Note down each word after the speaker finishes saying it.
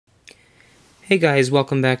Hey guys,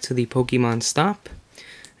 welcome back to the Pokemon Stop.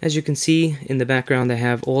 As you can see in the background, I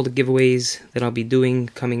have all the giveaways that I'll be doing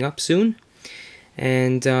coming up soon.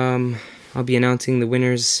 And I'll be announcing the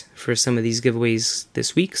winners for some of these giveaways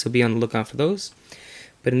this week, so be on the lookout for those.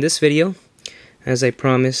 But in this video, as I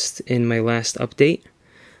promised in my last update,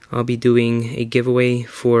 I'll be doing a giveaway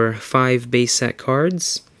for 5 base set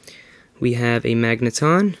cards. We have a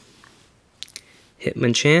Magneton,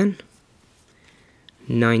 Hitmonchan,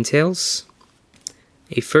 Ninetales,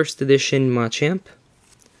 a first edition Machamp,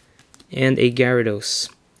 and a Gyarados.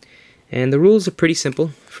 And the rules are pretty simple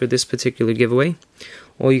for this particular giveaway.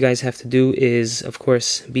 All you guys have to do is, of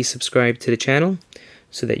course, be subscribed to the channel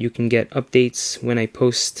so that you can get updates when I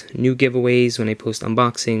post new giveaways, when I post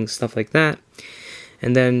unboxings, stuff like that.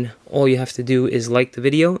 And then all you have to do is like the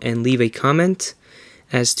video and leave a comment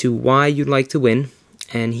as to why you'd like to win.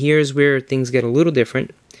 And here's where things get a little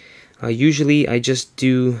different. Usually I just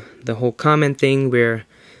do the whole comment thing where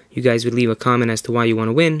you guys would leave a comment as to why you want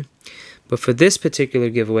to win. But for this particular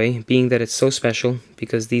giveaway, being that it's so special,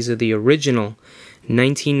 because these are the original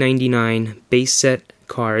 1999 base set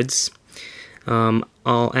cards,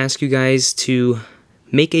 I'll ask you guys to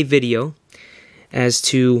make a video as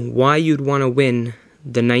to why you'd want to win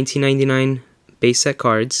the 1999 base set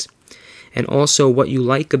cards, and also what you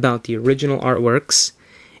like about the original artworks,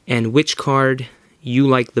 and which card you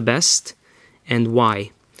like the best and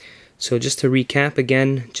why. So just to recap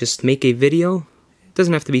again, just make a video. It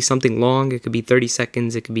doesn't have to be something long. It could be 30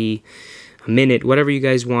 seconds, it could be a minute, whatever you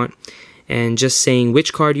guys want, and just saying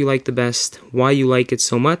which card you like the best, why you like it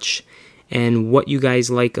so much, and what you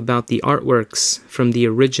guys like about the artworks from the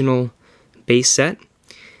original base set.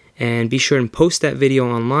 And be sure and post that video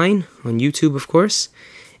online on YouTube, of course,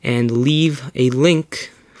 and leave a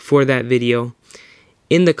link for that video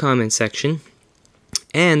in the comment section.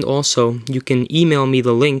 And also, you can email me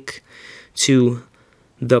the link to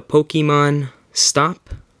the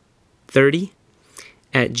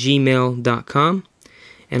PokemonStop30@gmail.com,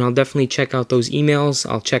 and I'll definitely check out those emails.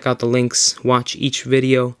 I'll check out the links, watch each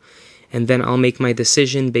video, and then I'll make my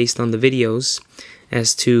decision based on the videos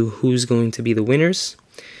as to who's going to be the winners.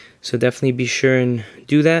 So definitely be sure and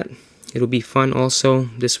do that. It'll be fun also.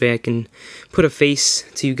 This way I can put a face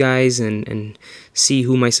to you guys and see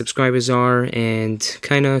who my subscribers are and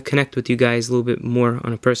kind of connect with you guys a little bit more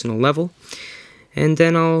on a personal level. And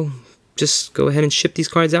then I'll just go ahead and ship these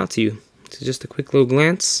cards out to you. So just a quick little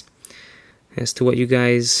glance as to what you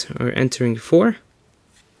guys are entering for.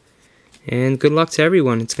 And good luck to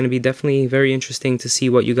everyone. It's going to be definitely very interesting to see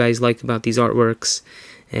what you guys like about these artworks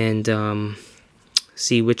and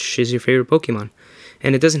see which is your favorite Pokemon.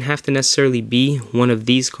 And it doesn't have to necessarily be one of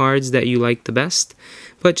these cards that you like the best,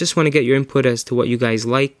 but just want to get your input as to what you guys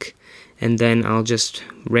like, and then I'll just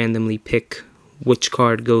randomly pick which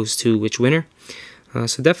card goes to which winner.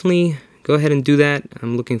 So definitely go ahead and do that.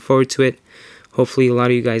 I'm looking forward to it. Hopefully a lot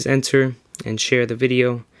of you guys enter and share the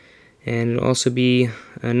video, and it'll also be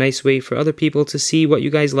a nice way for other people to see what you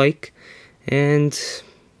guys like. And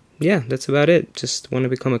yeah, that's about it. Just want to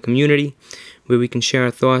become a community where we can share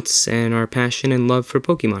our thoughts and our passion and love for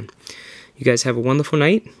Pokemon. You guys have a wonderful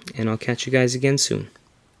night, and I'll catch you guys again soon.